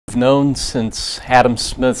We've known since Adam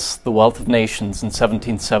Smith's The Wealth of Nations in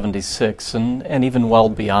 1776, and even well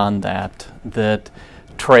beyond that, that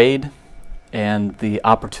trade and the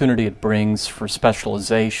opportunity it brings for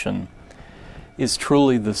specialization is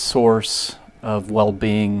truly the source of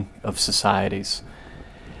well-being of societies.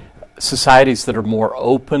 Societies that are more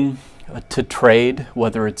open to trade,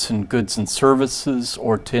 whether it's in goods and services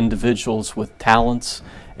or to individuals with talents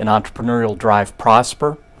and entrepreneurial drive,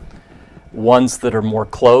 prosper. Ones that are more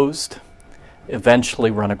closed eventually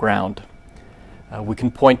run aground. We can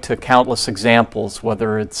point to countless examples,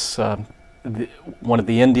 whether it's one of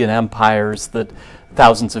the Indian empires that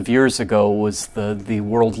thousands of years ago was the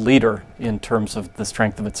world leader in terms of the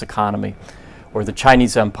strength of its economy, or the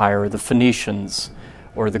Chinese Empire, or the Phoenicians,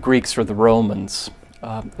 or the Greeks or the Romans,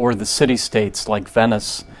 or the city-states like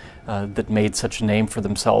Venice that made such a name for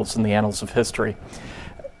themselves in the annals of history.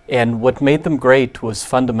 And what made them great was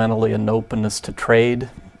fundamentally an openness to trade,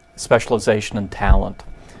 specialization, and talent.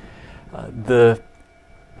 The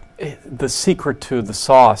secret to the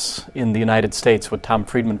sauce in the United States, what Tom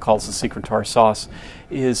Friedman calls the secret to our sauce,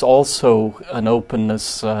 is also an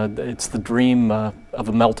openness. It's the dream of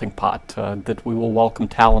a melting pot, that we will welcome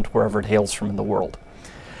talent wherever it hails from in the world.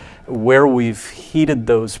 Where we've heeded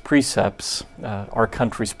those precepts, our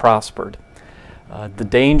country's prospered. The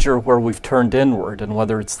danger where we've turned inward, and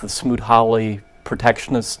whether it's the Smoot-Hawley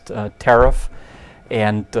protectionist tariff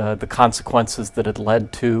and the consequences that it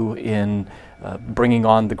led to in bringing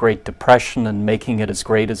on the Great Depression and making it as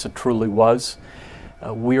great as it truly was,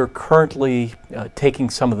 we are currently taking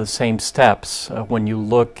some of the same steps when you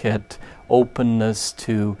look at openness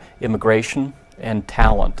to immigration and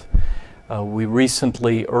talent. We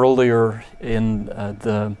recently, earlier in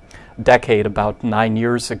the decade, about 9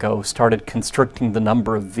 years ago, started constricting the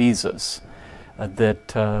number of visas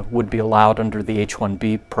that would be allowed under the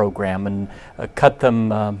H-1B program, and cut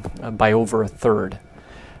them by over a third.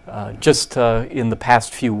 Just in the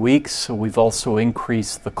past few weeks, we've also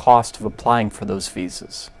increased the cost of applying for those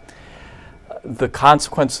visas. The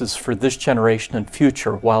consequences for this generation and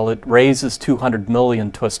future, while it raises $200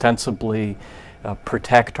 million to ostensibly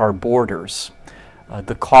protect our borders,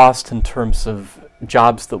 the cost in terms of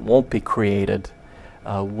jobs that won't be created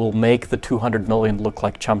will make the $200 million look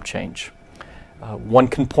like chump change. One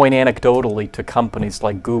can point anecdotally to companies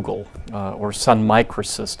like Google or Sun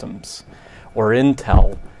Microsystems or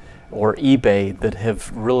Intel or eBay that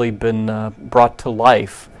have really been brought to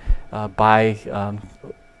life by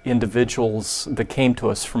individuals that came to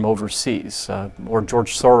us from overseas, or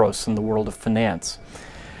George Soros in the world of finance.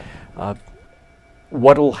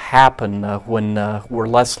 What will happen when we're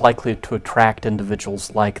less likely to attract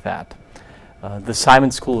individuals like that? The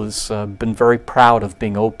Simon School has been very proud of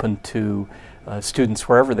being open to students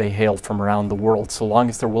wherever they hail from around the world, so long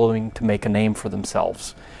as they're willing to make a name for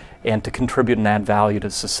themselves and to contribute and add value to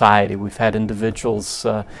society. We've had individuals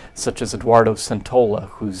such as Eduardo Santola,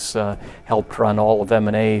 who's helped run all of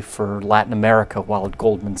M&A for Latin America while at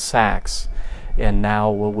Goldman Sachs, and now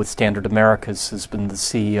with Standard Americas has been the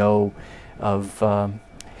CEO of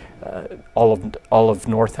all of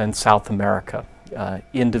North and South America.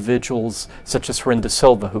 Individuals such as Hrinda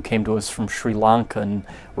Silva, who came to us from Sri Lanka and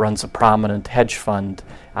runs a prominent hedge fund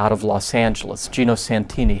out of Los Angeles. Gino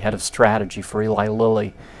Santini, head of strategy for Eli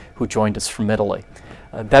Lilly, who joined us from Italy.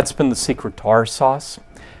 That's been the secret to our sauce.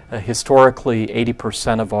 Historically,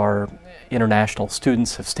 80% of our international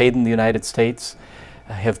students have stayed in the United States,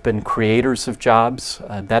 have been creators of jobs.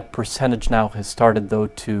 That percentage now has started, though,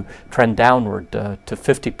 to trend downward to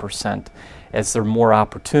 50% as there are more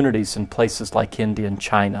opportunities in places like India and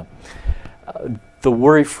China. The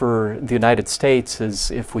worry for the United States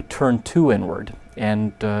is if we turn too inward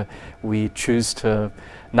and we choose to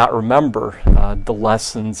not remember the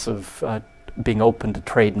lessons of being open to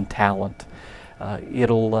trade and talent,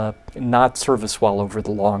 it'll not serve us well over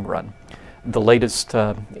the long run. The latest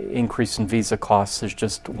increase in visa costs is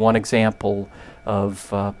just one example of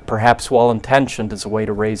perhaps well-intentioned as a way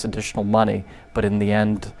to raise additional money, but in the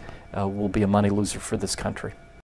end will be a money loser for this country.